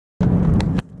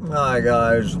Hi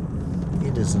guys,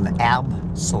 it is an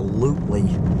absolutely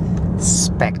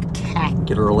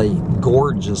spectacularly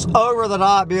gorgeous, over the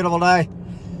top beautiful day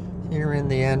here in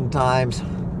the end times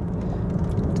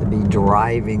to be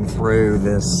driving through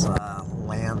this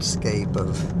landscape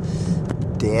of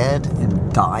dead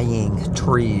and dying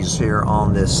trees here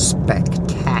on this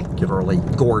spectacularly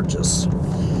gorgeous.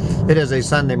 It is a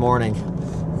Sunday morning.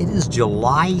 It is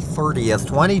July 30th,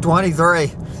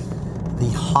 2023. The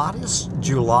hottest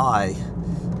July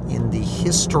in the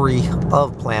history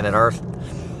of planet Earth.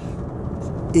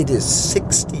 It is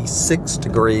 66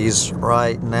 degrees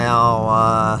right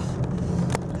now.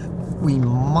 We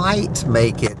might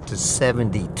make it to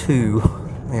 72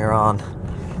 here on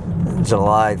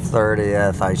July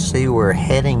 30th. I see we're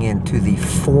heading into the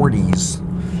 40s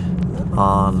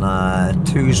on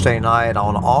Tuesday night.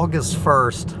 On August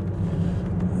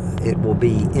 1st, it will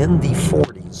be in the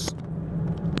 40s.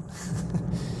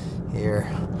 Here,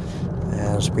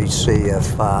 as we see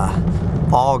if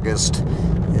August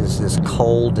is as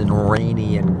cold and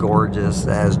rainy and gorgeous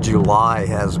as July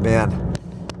has been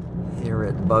here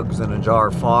at Bugs in a Jar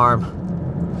Farm.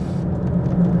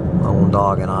 My old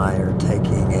dog and I are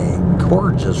taking a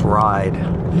gorgeous ride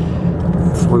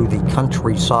through the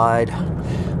countryside,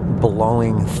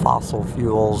 blowing fossil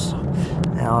fuels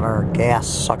out our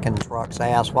gas-sucking truck's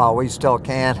ass while we still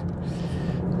can.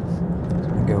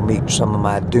 Go meet some of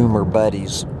my doomer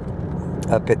buddies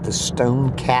up at the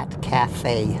Stone Cat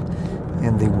Cafe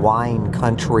in the wine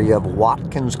country of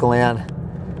Watkins Glen.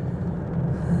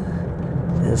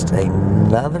 Just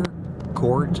another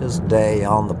gorgeous day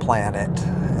on the planet,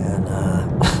 and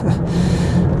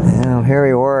you know, here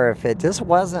we were. If it just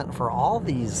wasn't for all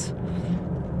these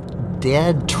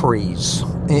dead trees,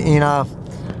 you know,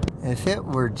 if it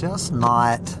were just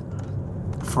not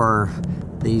for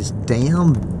these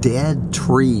damn dead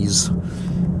trees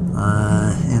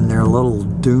and their little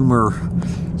doomer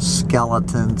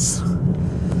skeletons,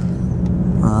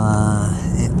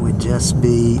 it would just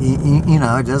be, you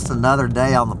know, just another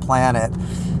day on the planet.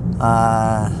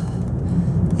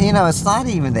 You know, it's not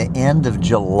even the end of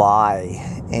July,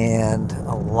 and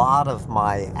a lot of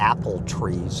my apple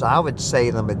trees, I would say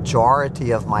the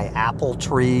majority of my apple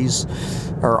trees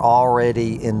are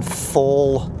already in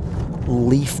full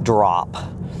leaf drop.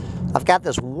 I've got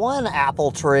this one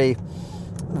apple tree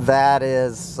that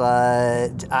is,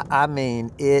 I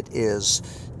mean, it is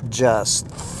just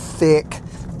thick,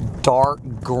 dark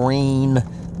green,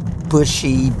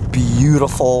 bushy,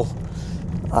 beautiful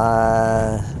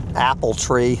apple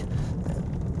tree.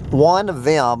 One of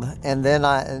them, and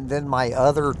then my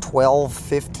other 12,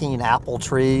 15 apple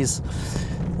trees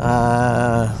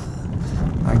are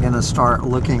gonna start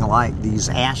looking like these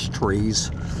ash trees.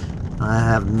 I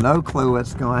have no clue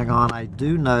what's going on. I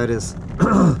do notice,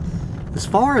 as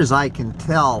far as I can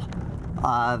tell,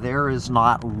 there is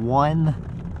not one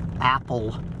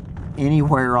apple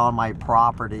anywhere on my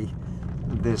property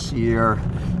this year.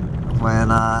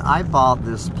 When I bought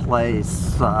this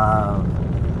place, Lord,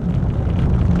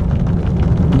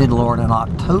 in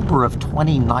October of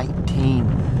 2019,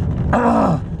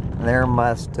 there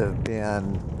must have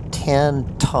been 10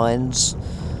 tons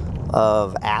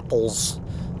of apples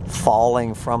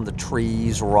falling from the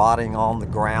trees, rotting on the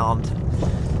ground,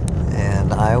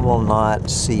 and I will not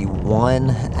see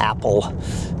one apple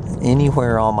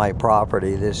anywhere on my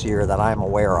property this year that I'm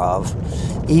aware of.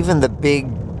 Even the big,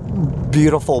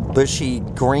 beautiful, bushy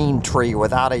green tree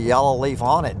without a yellow leaf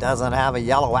on it doesn't have a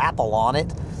yellow apple on it.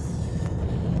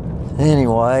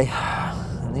 Anyway,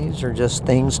 these are just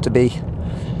things to be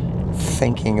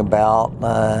thinking about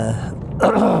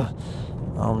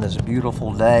on this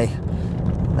beautiful day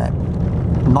that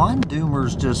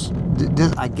non-doomers just,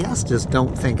 I guess, just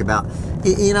don't think about.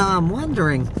 You know, I'm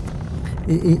wondering,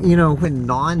 you know, when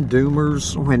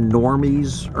non-doomers, when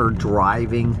normies are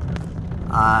driving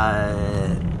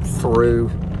through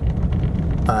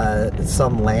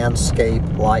some landscape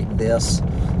like this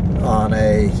on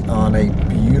a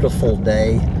beautiful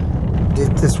day,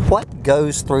 just what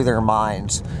goes through their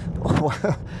minds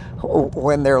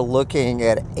when they're looking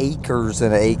at acres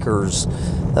and acres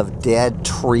of dead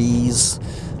trees,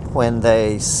 when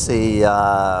they see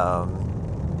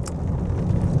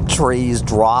trees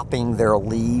dropping their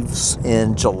leaves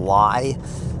in July.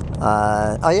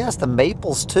 Oh yes, the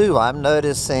maples too. I'm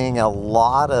noticing a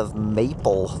lot of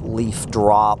maple leaf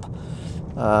drop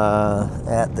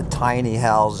at the tiny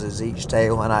houses each day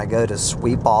when I go to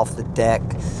sweep off the deck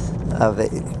of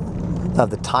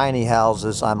the tiny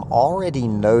houses. I'm already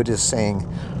noticing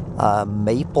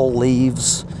maple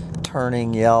leaves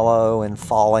turning yellow and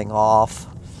falling off.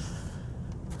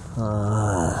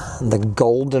 The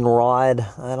goldenrod.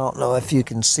 I don't know if you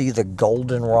can see the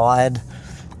goldenrod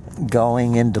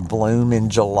going into bloom in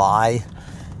July.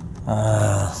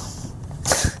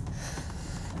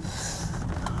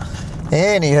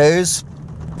 Anywho's,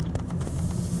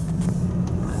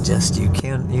 just you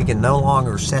can no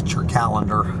longer set your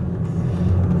calendar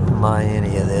by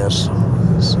any of this.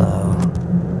 So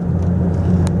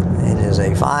it is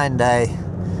a fine day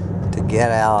to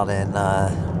get out and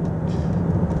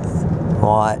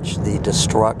watch the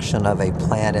destruction of a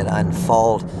planet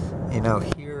unfold. You know,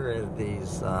 here are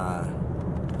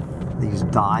these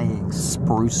dying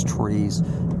spruce trees.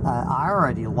 I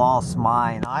already lost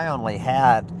mine. I only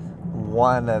had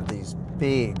one of these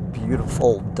big,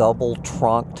 beautiful,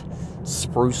 double-trunked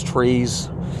spruce trees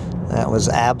that was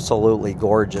absolutely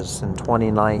gorgeous in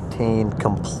 2019,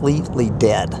 completely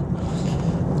dead.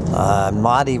 I'm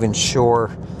not even sure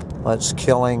what's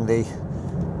killing the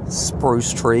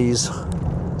spruce trees.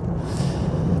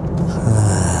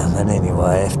 But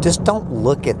anyway, just don't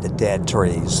look at the dead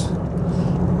trees.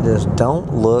 Just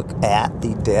don't look at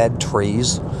the dead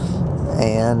trees,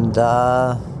 and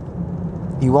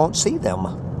you won't see them.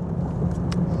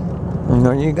 And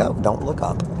there you go. Don't look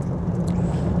up.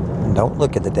 Don't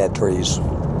look at the dead trees.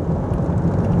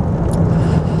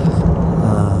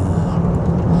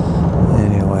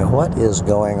 Anyway, what is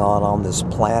going on this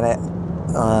planet?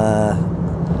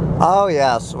 Oh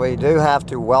yes, we do have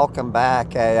to welcome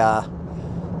back a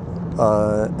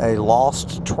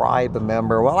lost tribe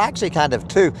member. Well, actually, kind of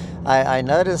two. I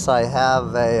notice I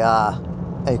have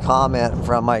a comment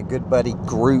from my good buddy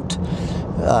Groot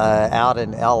out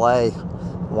in LA,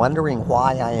 wondering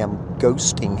why I am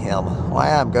ghosting him. Why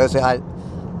I'm ghosting.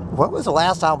 What was the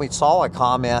last time we saw a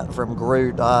comment from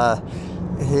Groot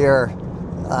here?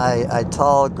 I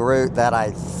told Groot that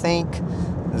I think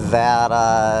that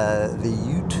the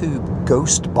YouTube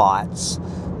ghost bots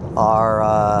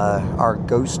are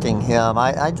ghosting him.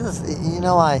 I just, you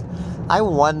know, I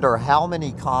wonder how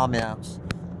many comments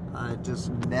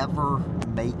just never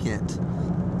make it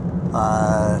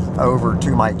over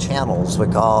to my channels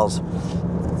because,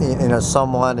 you know,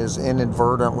 someone is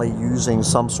inadvertently using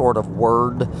some sort of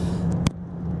word.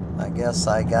 I guess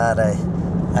I got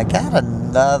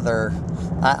another.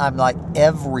 I'm like,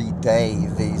 every day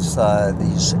these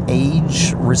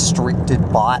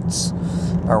age-restricted bots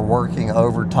are working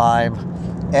overtime.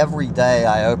 Every day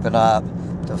I open up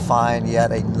to find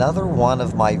yet another one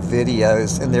of my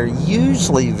videos, and they're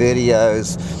usually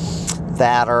videos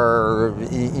that are,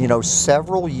 you know,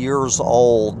 several years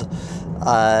old,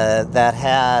 that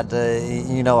had,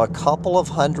 you know, a couple of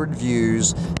hundred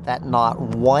views that not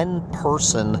one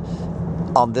person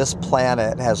on this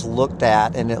planet has looked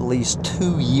at in at least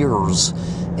 2 years.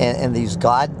 And these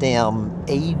goddamn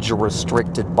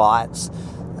age-restricted bots.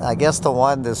 I guess the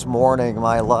one this morning,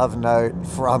 my love note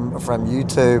from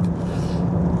YouTube,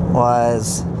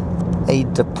 was a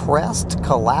depressed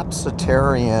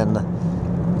collapsitarian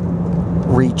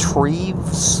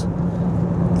retrieves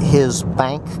his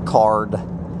bank card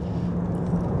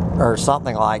or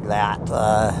something like that,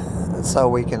 so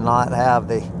we cannot have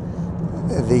the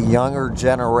younger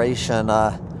generation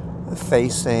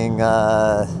facing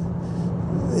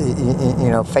you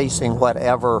know, facing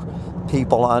whatever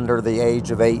people under the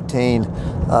age of 18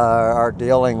 are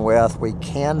dealing with. We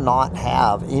cannot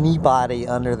have anybody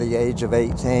under the age of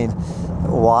 18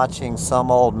 watching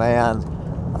some old man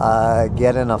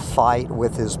get in a fight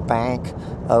with his bank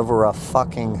over a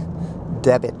fucking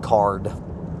debit card.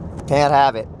 Can't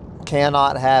have it.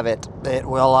 Cannot have it. It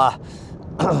will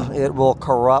it will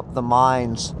corrupt the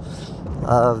minds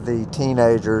of the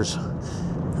teenagers.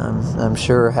 I'm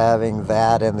sure having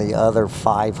that and the other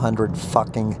 500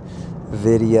 fucking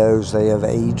videos they have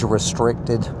age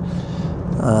restricted,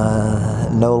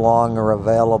 no longer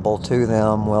available to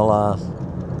them, will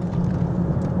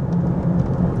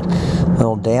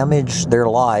damage their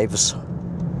lives.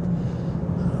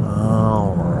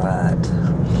 Alright.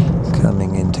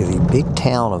 Coming into the big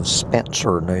town of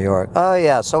Spencer, New York. Oh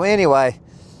yeah, so anyway,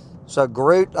 so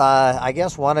Groot, I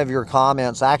guess one of your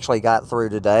comments actually got through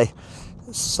today.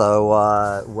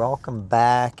 So welcome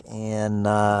back, and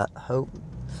hope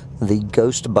the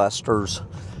Ghostbusters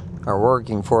are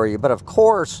working for you. But of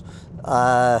course,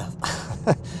 the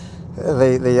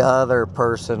other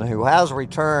person who has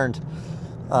returned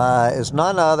is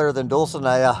none other than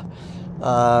Dulcinea.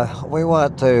 We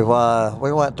want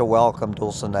to welcome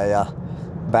Dulcinea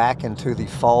back into the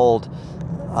fold.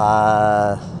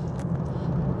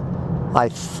 I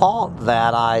thought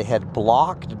that I had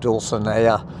blocked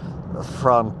Dulcinea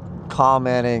from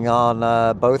commenting on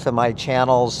both of my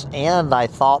channels, and I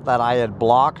thought that I had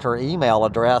blocked her email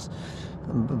address,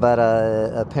 but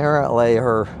apparently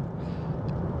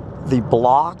the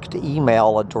blocked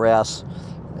email address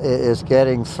is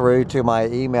getting through to my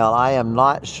email. I am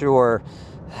not sure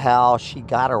how she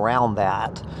got around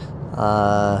that.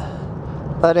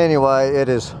 But anyway, it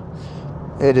is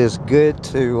good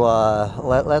to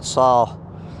let's all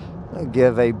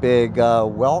give a big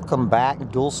welcome back,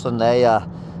 Dulcinea.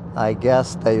 I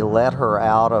guess they let her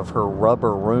out of her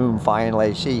rubber room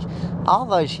finally.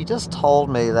 Although she just told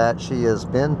me that she has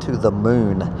been to the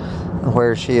moon,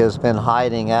 where she has been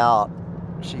hiding out.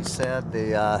 She said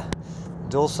the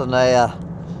Dulcinea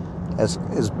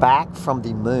is back from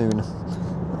the moon.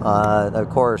 Of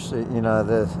course, you know,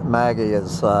 the Maggie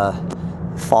has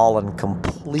fallen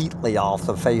completely off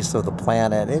the face of the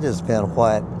planet. It has been,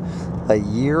 what, a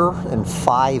year and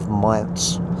 5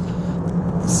 months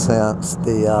since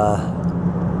the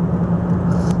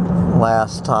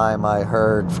last time I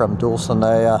heard from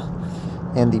Dulcinea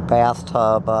in the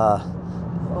bathtub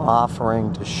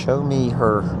offering to show me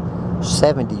her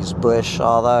 70s bush.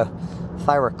 Although, if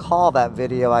I recall that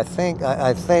video, I think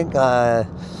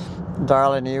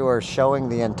darling, you are showing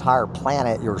the entire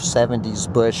planet your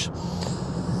 70s bush.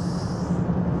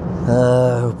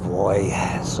 Oh boy.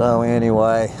 So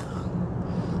anyway,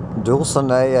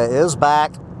 Dulcinea is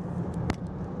back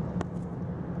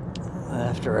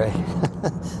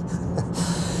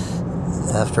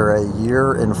after a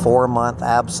year and 4 month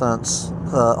absence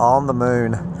on the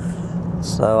moon.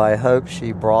 So I hope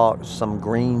she brought some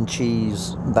green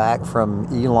cheese back from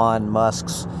Elon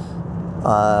Musk's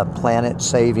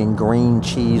planet-saving green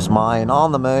cheese mine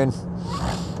on the moon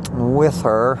with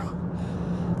her.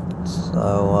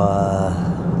 So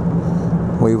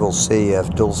we will see if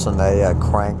Dulcinea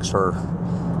cranks her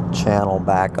channel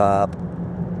back up.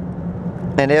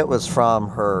 And it was from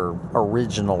her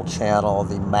original channel,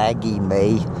 the Maggie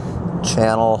May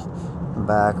channel,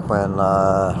 back when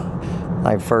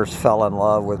I first fell in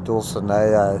love with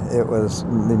Dulcinea. It was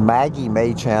the Maggie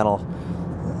May channel.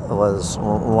 Was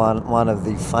one of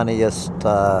the funniest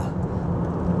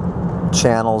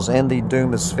channels in the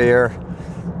Doomosphere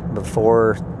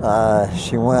before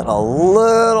she went a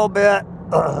little bit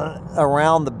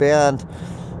around the bend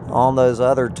on those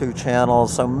other two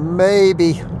channels. So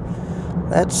maybe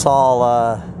let's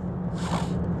all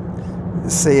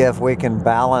see if we can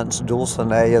balance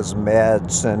Dulcinea's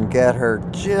meds and get her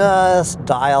just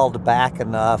dialed back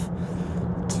enough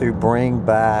to bring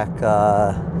back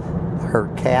her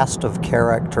cast of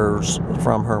characters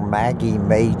from her Maggie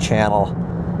May channel.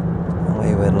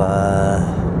 We would,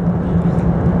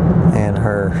 and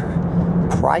her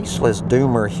priceless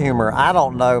doomer humor. I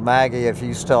don't know, Maggie, if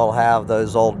you still have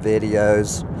those old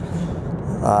videos.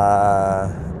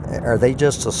 Are they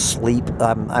just asleep?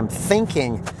 I'm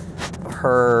thinking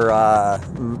her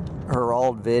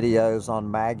old videos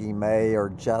on Maggie May are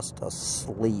just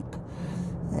asleep,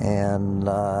 and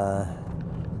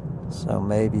so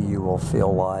maybe you will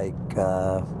feel like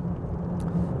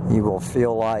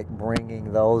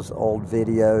bringing those old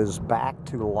videos back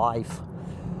to life.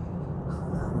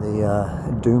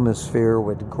 The Doomosphere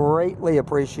would greatly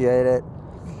appreciate it.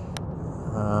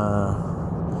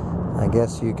 I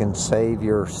guess you can save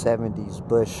your 70s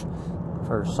bush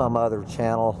for some other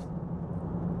channel.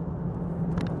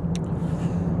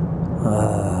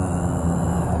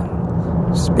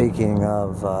 Speaking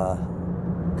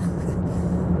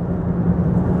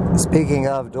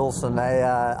of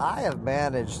Dulcinea, I have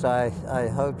managed, I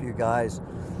hope you guys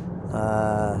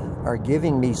are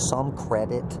giving me some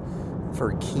credit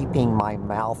for keeping my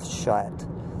mouth shut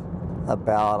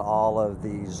about all of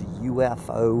these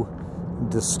UFO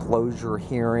disclosure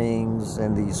hearings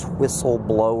and these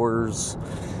whistleblowers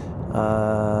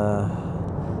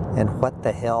and what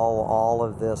the hell all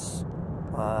of this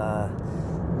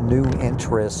new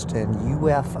interest in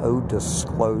UFO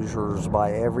disclosures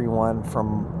by everyone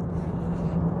from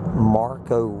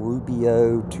Marco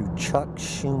Rubio to Chuck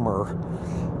Schumer.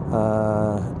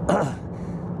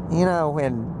 You know,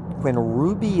 when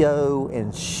Rubio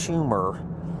and Schumer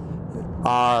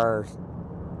are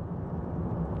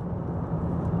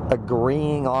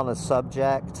agreeing on a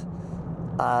subject,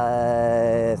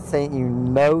 I think you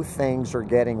know things are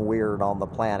getting weird on the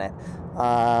planet.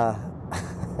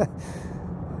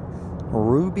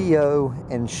 Rubio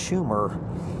and Schumer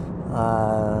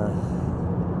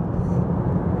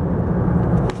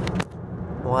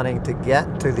wanting to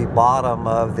get to the bottom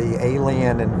of the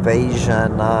alien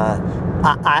invasion.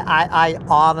 I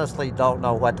honestly don't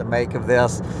know what to make of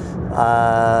this.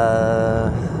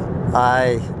 I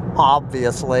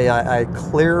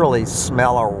clearly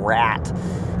smell a rat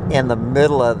in the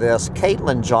middle of this.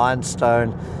 Caitlin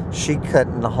Johnstone, she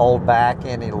couldn't hold back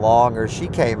any longer. She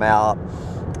came out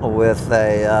with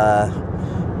a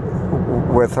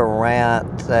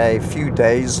rant a few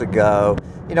days ago.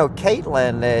 You know,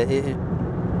 Caitlin,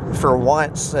 for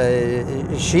once,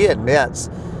 she admits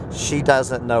she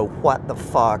doesn't know what the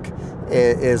fuck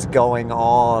is going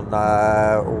on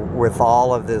with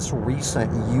all of this recent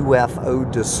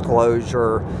UFO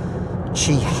disclosure.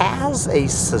 She has a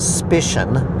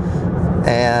suspicion,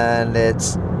 and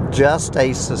it's just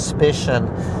a suspicion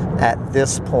at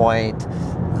this point,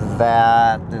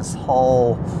 that this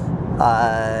whole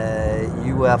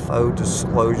UFO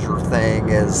disclosure thing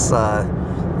is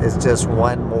just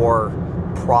one more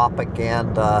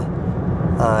propaganda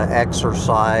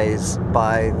exercise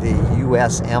by the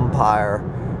U.S. empire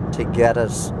to get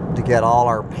all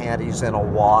our panties in a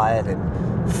wad and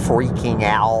freaking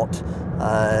out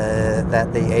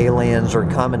that the aliens are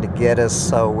coming to get us,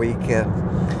 so we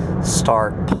can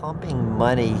start pumping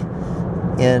money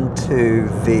into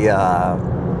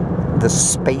the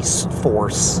Space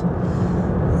Force.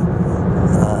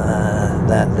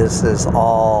 That this is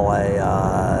all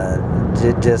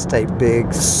just a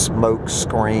big smoke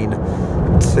screen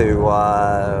to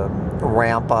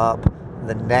ramp up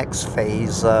the next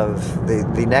phase of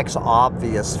the next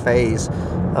obvious phase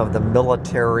of the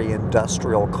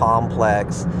military-industrial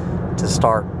complex, to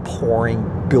start pouring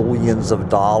billions of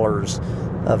dollars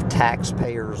of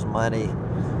taxpayers' money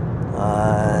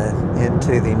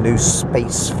into the new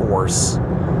Space Force.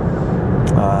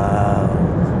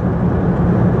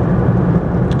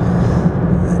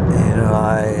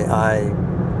 I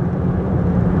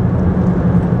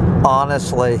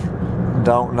honestly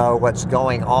don't know what's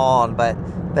going on, but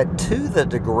to the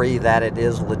degree that it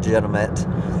is legitimate,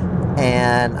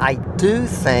 and I do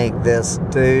think this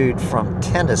dude from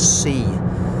Tennessee,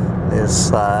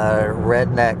 this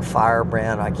redneck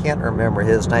firebrand, I can't remember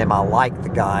his name, I like the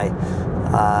guy,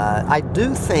 I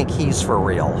do think he's for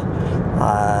real,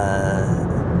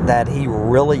 that he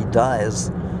really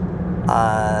does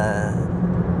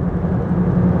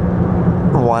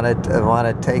want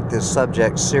to take this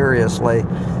subject seriously.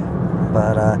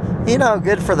 But you know,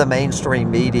 good for the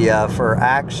mainstream media for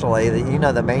actually, you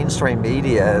know, the mainstream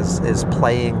media is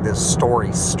playing this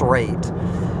story straight,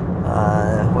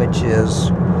 which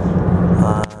is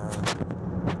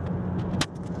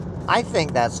I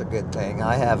think that's a good thing.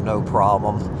 I have no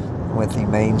problem with the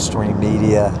mainstream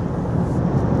media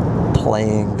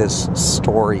playing this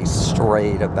story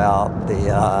straight about the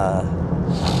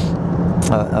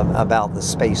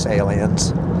space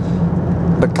aliens,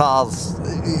 because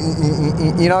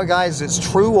you know, guys, it's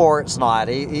true or it's not.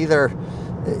 Either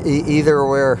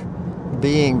we're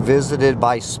being visited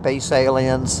by space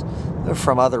aliens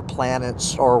from other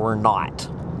planets, or we're not.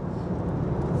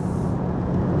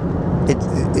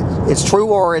 It's true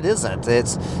or it isn't.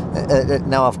 It's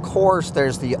now, of course,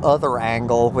 there's the other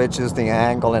angle, which is the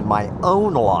angle in my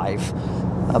own life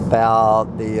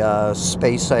about the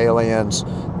space aliens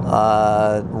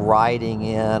riding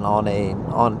in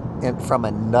from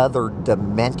another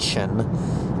dimension,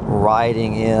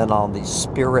 riding in on the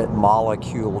spirit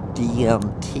molecule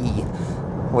DMT,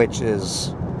 which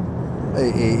is,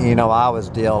 you know, I was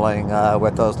dealing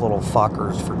with those little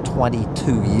fuckers for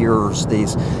 22 years.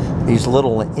 These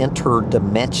little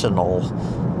interdimensional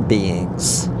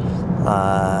beings.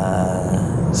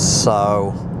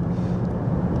 So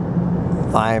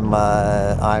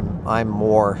I'm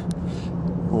more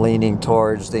leaning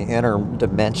towards the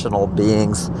interdimensional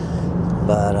beings,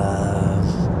 but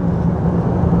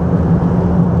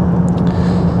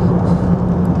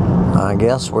I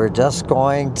guess we're just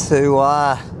going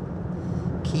to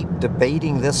keep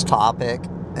debating this topic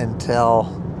until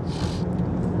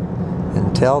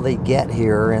they get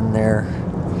here in their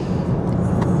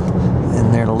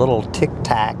little tic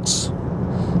tacs,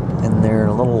 in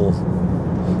their little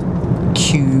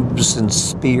cubes and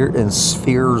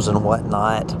spheres and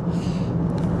whatnot.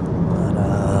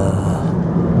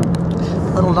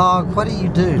 But little dog, what do you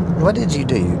do? What did you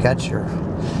do? You got your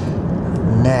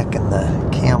neck in the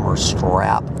camera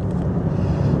strap.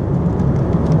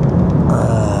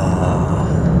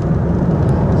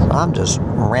 I'm just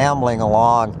rambling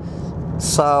along.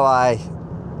 So I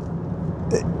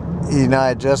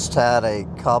just had a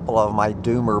couple of my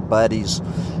doomer buddies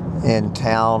in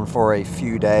town for a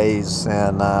few days,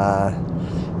 and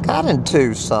got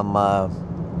into some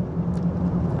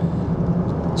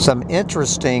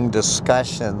interesting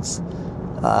discussions,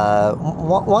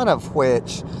 one of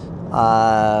which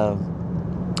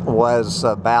was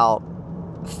about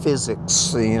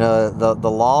physics, you know,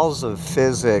 the laws of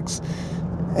physics.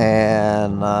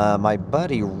 And my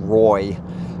buddy Roy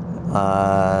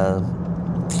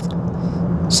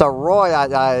So Roy,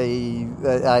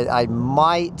 I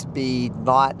might be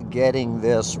not getting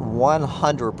this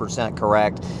 100%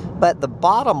 correct, but the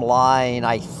bottom line,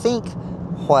 I think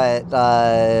what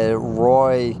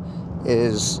Roy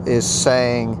is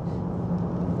saying,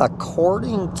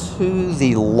 according to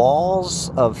the laws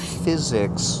of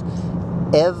physics,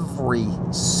 every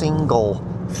single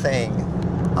thing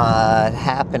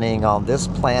happening on this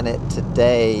planet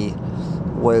today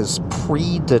was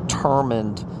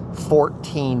predetermined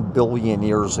 14 billion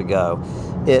years ago.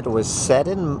 It was set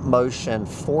in motion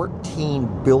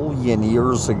 14 billion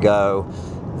years ago.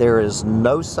 There is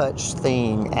no such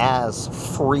thing as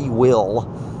free will,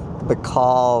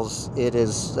 because it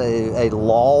is a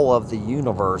law of the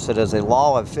universe. It is a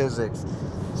law of physics.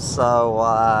 So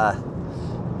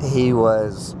he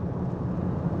was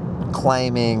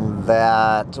claiming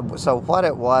that, so what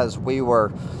it was, we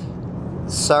were,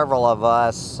 several of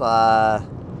us,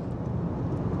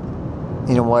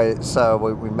 so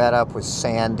we met up with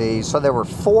Sandy. So there were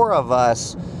 4 of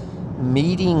us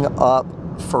meeting up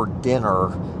for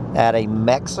dinner at a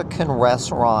Mexican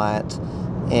restaurant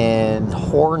in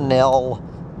Hornell,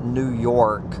 New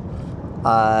York,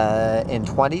 in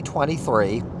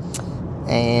 2023.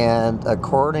 And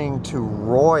according to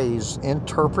Roy's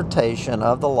interpretation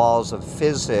of the laws of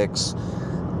physics,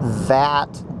 that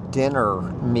dinner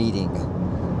meeting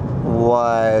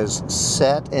was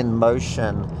set in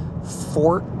motion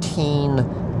 14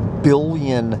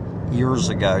 billion years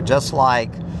ago. Just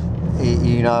like,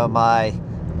 my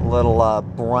little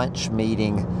brunch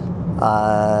meeting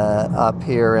up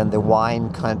here in the wine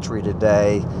country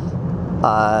today.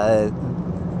 I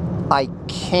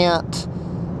can't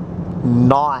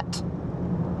not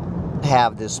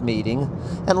have this meeting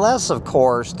unless, of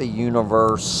course, the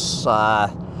universe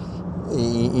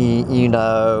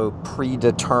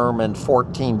predetermined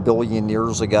 14 billion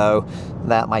years ago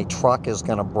that my truck is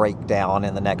going to break down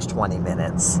in the next 20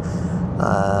 minutes.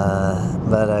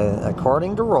 But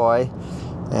according to Roy,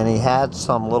 and he had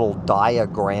some little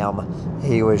diagram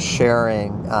he was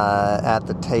sharing at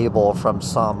the table from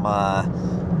some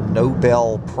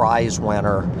Nobel Prize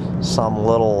winner, some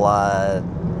little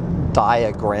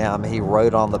diagram he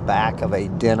wrote on the back of a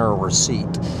dinner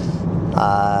receipt.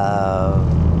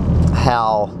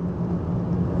 How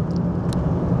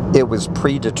it was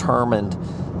predetermined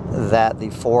that the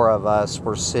 4 of us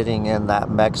were sitting in that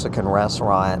Mexican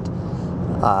restaurant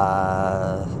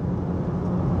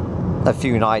a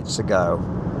few nights ago.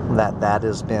 That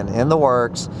has been in the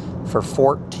works for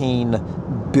 14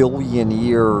 billion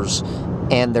years,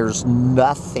 and there's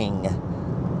nothing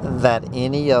that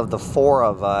any of the 4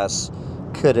 of us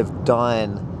could have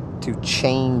done to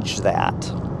change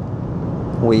that.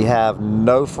 We have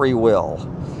no free will.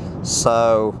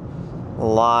 So,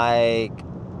 like,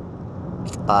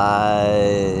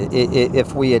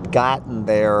 if we had gotten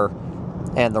there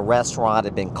and the restaurant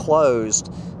had been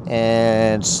closed,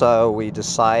 and so we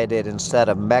decided, instead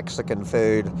of Mexican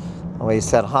food, we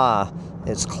said,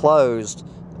 it's closed,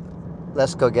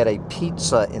 let's go get a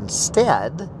pizza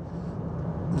instead.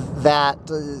 That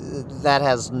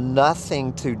has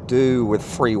nothing to do with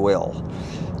free will.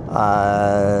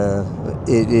 Our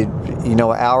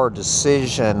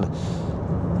decision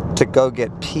to go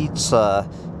get pizza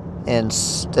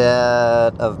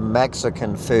instead of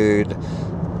Mexican food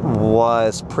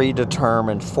was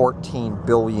predetermined 14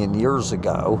 billion years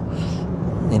ago.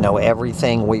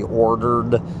 Everything we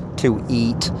ordered to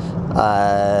eat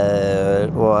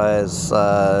was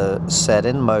set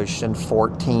in motion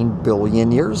 14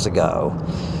 billion years ago.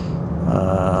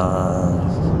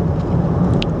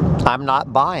 I'm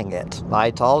not buying it.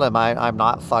 I told him I'm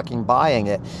not fucking buying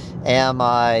it. Am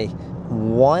I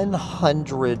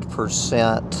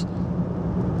 100%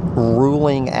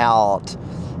 ruling out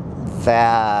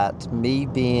that me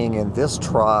being in this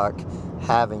truck,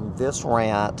 having this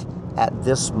rant at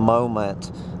this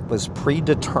moment, was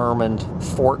predetermined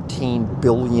 14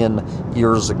 billion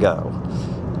years ago?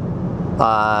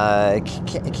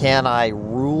 Can I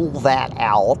rule that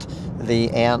out? The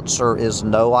answer is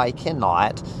no, I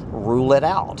cannot rule it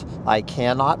out. I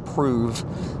cannot prove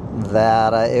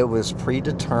that it was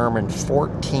predetermined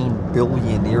 14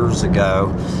 billion years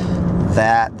ago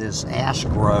that this ash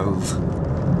grove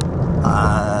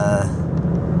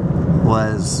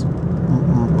was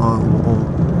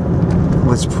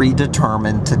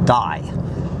predetermined to die.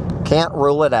 Can't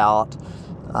rule it out.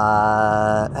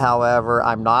 However,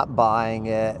 I'm not buying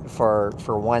it for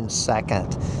 1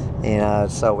 second.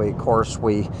 So we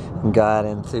got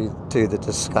into the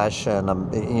discussion.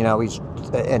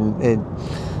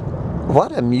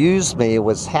 What amused me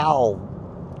was how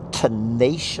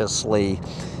tenaciously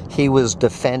he was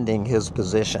defending his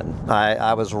position.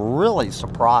 I was really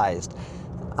surprised.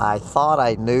 I thought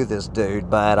I knew this dude,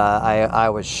 but I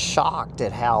was shocked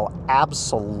at how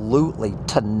absolutely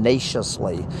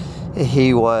tenaciously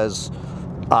he was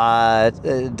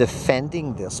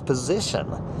defending this position.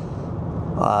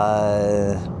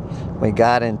 We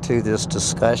got into this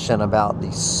discussion about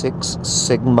the 6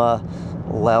 sigma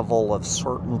level of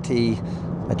certainty,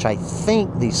 which I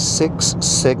think the 6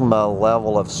 sigma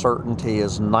level of certainty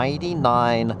is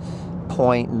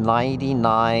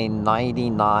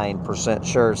 99.9999%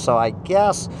 sure. So I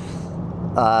guess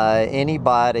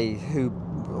anybody who,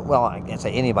 well, I can't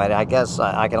say anybody, I guess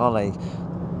I can only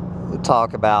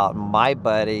talk about my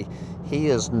buddy. He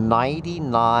is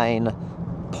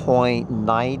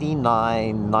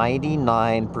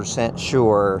 99.9999%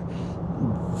 sure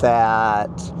that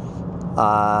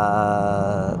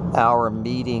our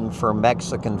meeting for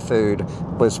Mexican food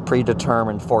was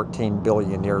predetermined 14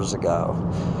 billion years ago.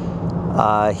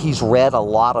 He's read a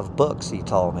lot of books, he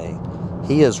told me.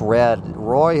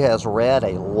 Roy has read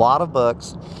a lot of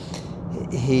books.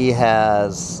 He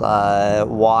has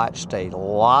watched a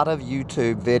lot of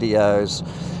YouTube videos.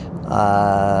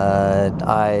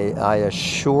 I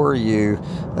assure you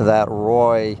that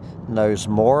Roy knows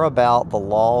more about the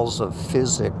laws of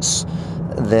physics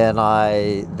than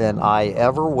I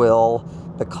ever will,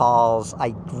 because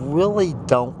I really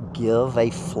don't give a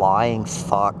flying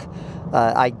fuck.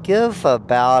 I give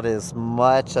about as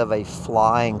much of a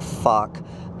flying fuck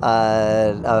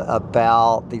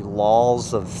about the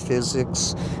laws of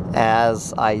physics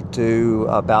as I do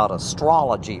about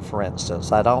astrology, for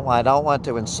instance. I don't want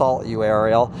to insult you,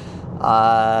 Ariel.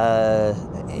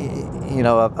 You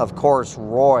know, of course,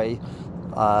 Roy,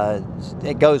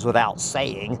 it goes without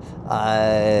saying,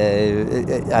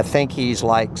 I think he's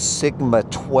like Sigma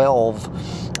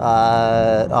 12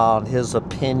 on his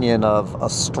opinion of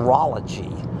astrology,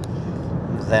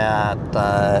 that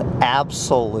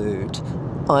absolute,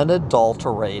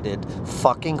 unadulterated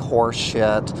fucking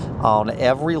horseshit on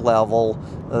every level.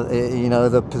 You know,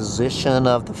 the position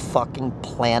of the fucking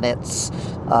planets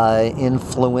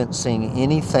influencing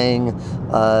anything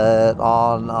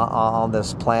on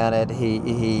this planet.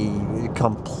 He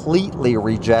completely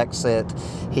rejects it.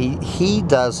 He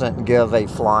doesn't give a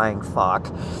flying fuck.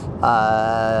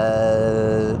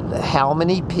 How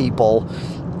many people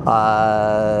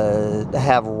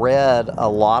have read a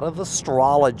lot of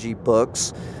astrology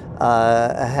books,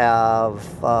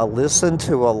 have listened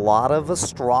to a lot of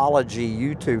astrology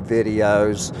YouTube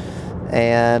videos,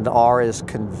 and are as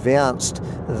convinced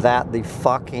that the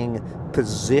fucking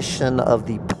position of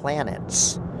the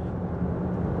planets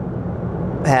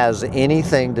has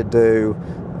anything to do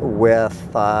with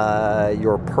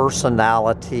your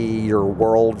personality, your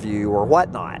worldview, or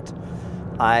whatnot.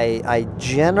 I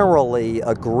generally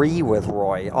agree with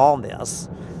Roy on this,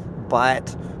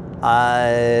 but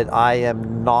I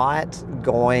am not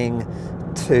going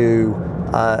to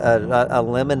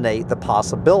eliminate the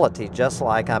possibility, just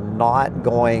like I'm not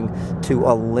going to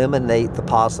eliminate the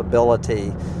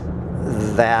possibility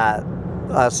that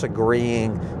us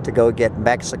agreeing to go get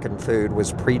Mexican food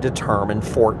was predetermined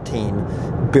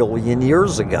 14 billion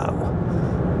years ago.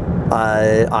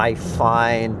 I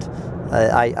find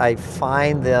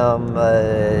them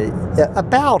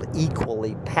about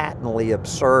equally patently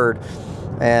absurd,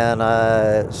 and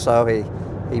so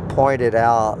he pointed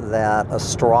out that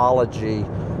astrology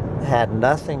had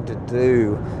nothing to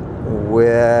do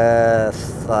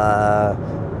with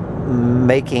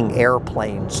making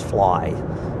airplanes fly,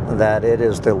 that it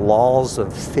is the laws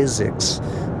of physics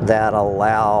that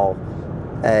allow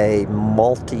a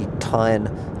multi-ton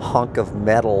hunk of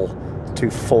metal to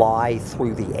fly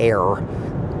through the air.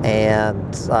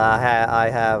 And I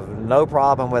have no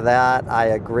problem with that. I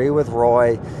agree with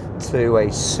Roy to a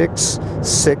 6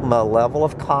 sigma level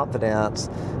of confidence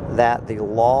that the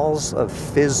laws of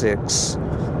physics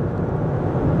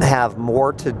have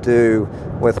more to do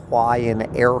with why an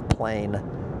airplane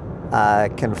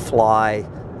can fly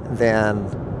than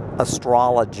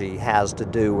astrology has to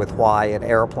do with why an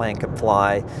airplane can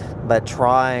fly. But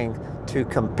trying to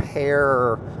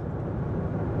compare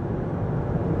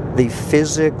the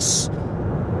physics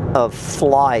of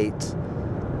flight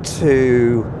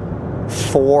to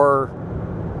 4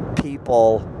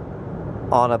 people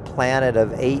on a planet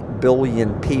of 8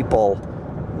 billion people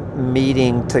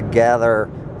meeting together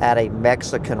at a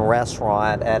Mexican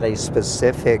restaurant at a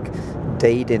specific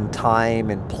date and time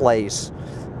and place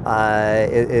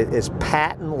is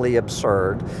patently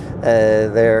absurd.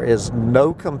 There is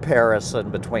no comparison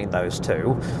between those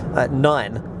two,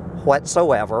 none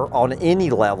whatsoever on any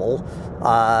level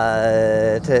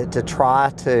to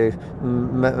try to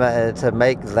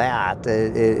make that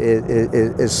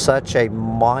is such a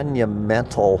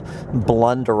monumental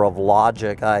blunder of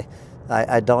logic.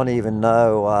 I don't even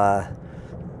know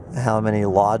how many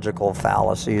logical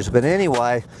fallacies. But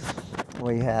anyway,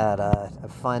 we had a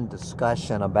fun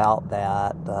discussion about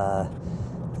that,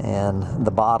 and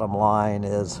the bottom line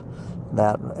is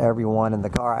that everyone in the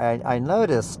car, I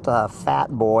noticed Fat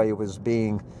Boy was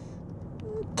being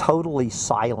totally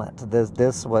silent.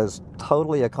 This was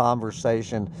totally a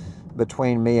conversation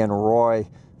between me and Roy.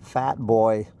 Fat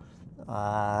Boy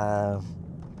had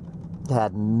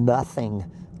nothing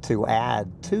to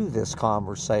add to this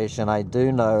conversation. I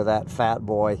do know that Fat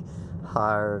Boy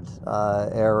hired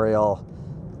Ariel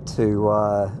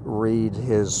to read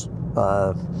his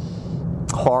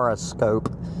horoscope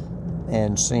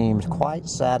and seemed quite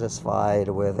satisfied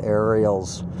with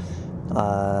Ariel's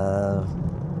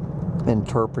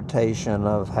interpretation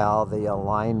of how the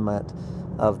alignment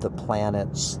of the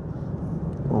planets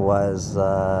was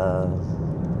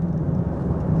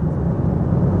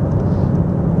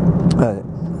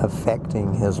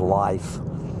affecting his life.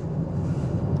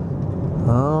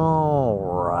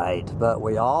 All right, but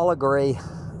we all agree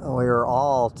we are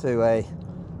all to a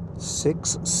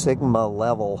 6 Sigma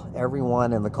level.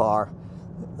 Everyone in the car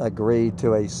agreed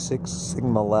to a 6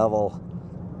 Sigma level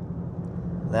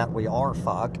that we are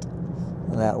fucked,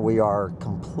 that we are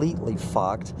completely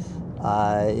fucked.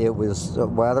 It was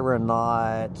whether or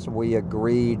not we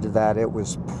agreed that it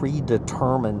was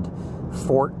predetermined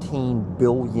 14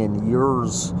 billion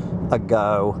years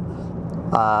ago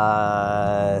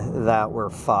that we're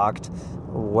fucked,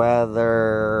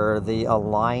 whether the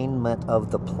alignment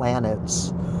of the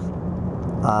planets,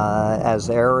 as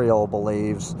Ariel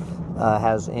believes,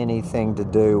 has anything to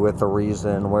do with the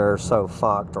reason we're so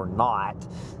fucked or not.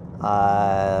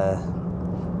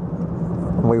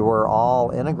 We were all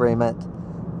in agreement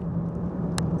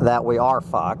that we are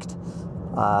fucked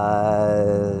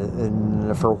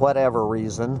for whatever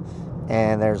reason,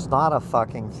 and there's not a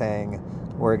fucking thing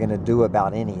we're gonna do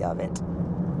about any of it.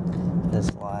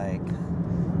 It's like,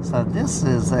 so this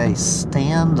is a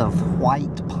stand of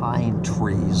white pine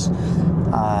trees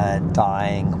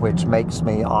dying, which makes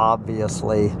me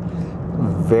obviously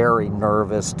very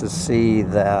nervous to see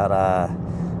that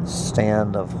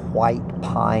stand of white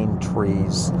pine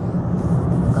trees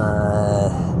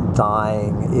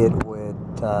dying.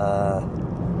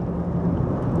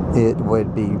 It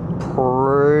would be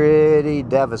pretty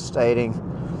devastating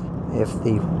if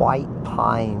the white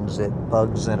pines at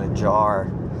Bugs in a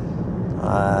Jar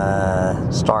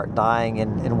start dying.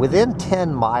 And within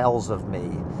 10 miles of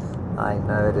me, I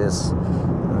noticed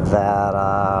that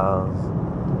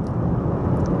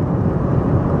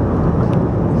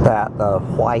that the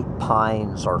white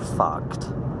pines are fucked.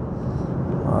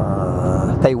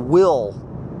 They will,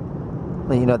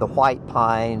 you know, the white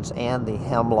pines and the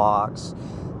hemlocks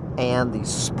and the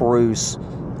spruce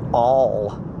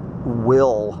all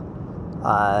will,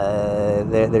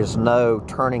 there's no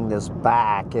turning this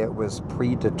back. It was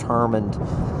predetermined,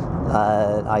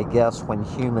 I guess, when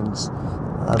humans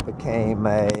became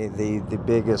the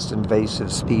biggest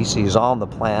invasive species on the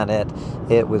planet.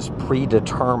 It was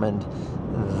predetermined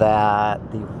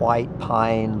that the white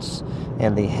pines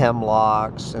and the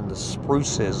hemlocks and the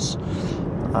spruces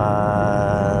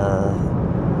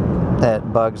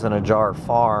at Bugs in a Jar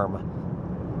farm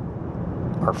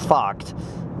are fucked,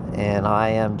 and I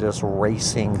am just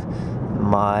racing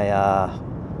my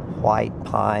white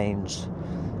pines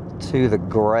to the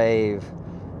grave.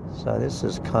 So this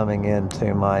is coming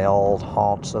into my old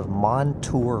haunts of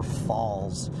Montour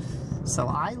Falls. So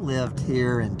I lived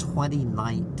here in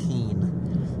 2019.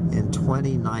 In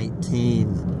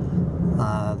 2019,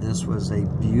 this was a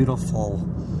beautiful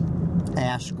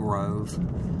ash grove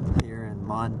here in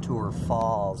Montour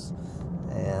Falls,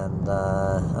 and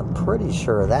I'm pretty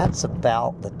sure that's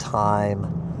about the time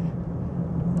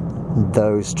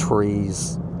those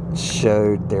trees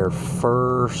showed their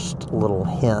first little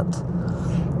hint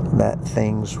that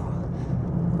things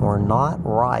were not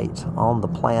right on the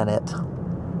planet.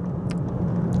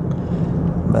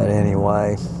 But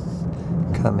anyway,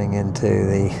 coming into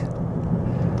the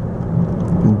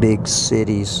big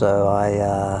city, so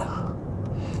I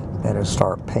better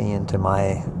start paying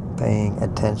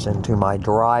attention to my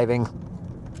driving.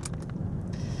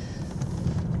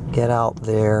 Get out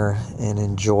there and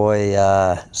enjoy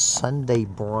Sunday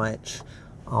brunch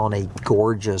on a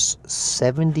gorgeous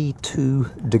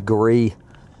 72-degree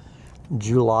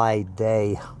July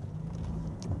day,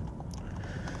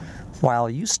 while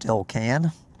you still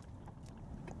can.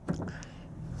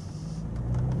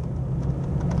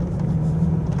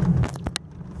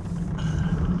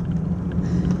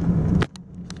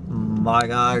 Bye,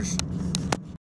 guys.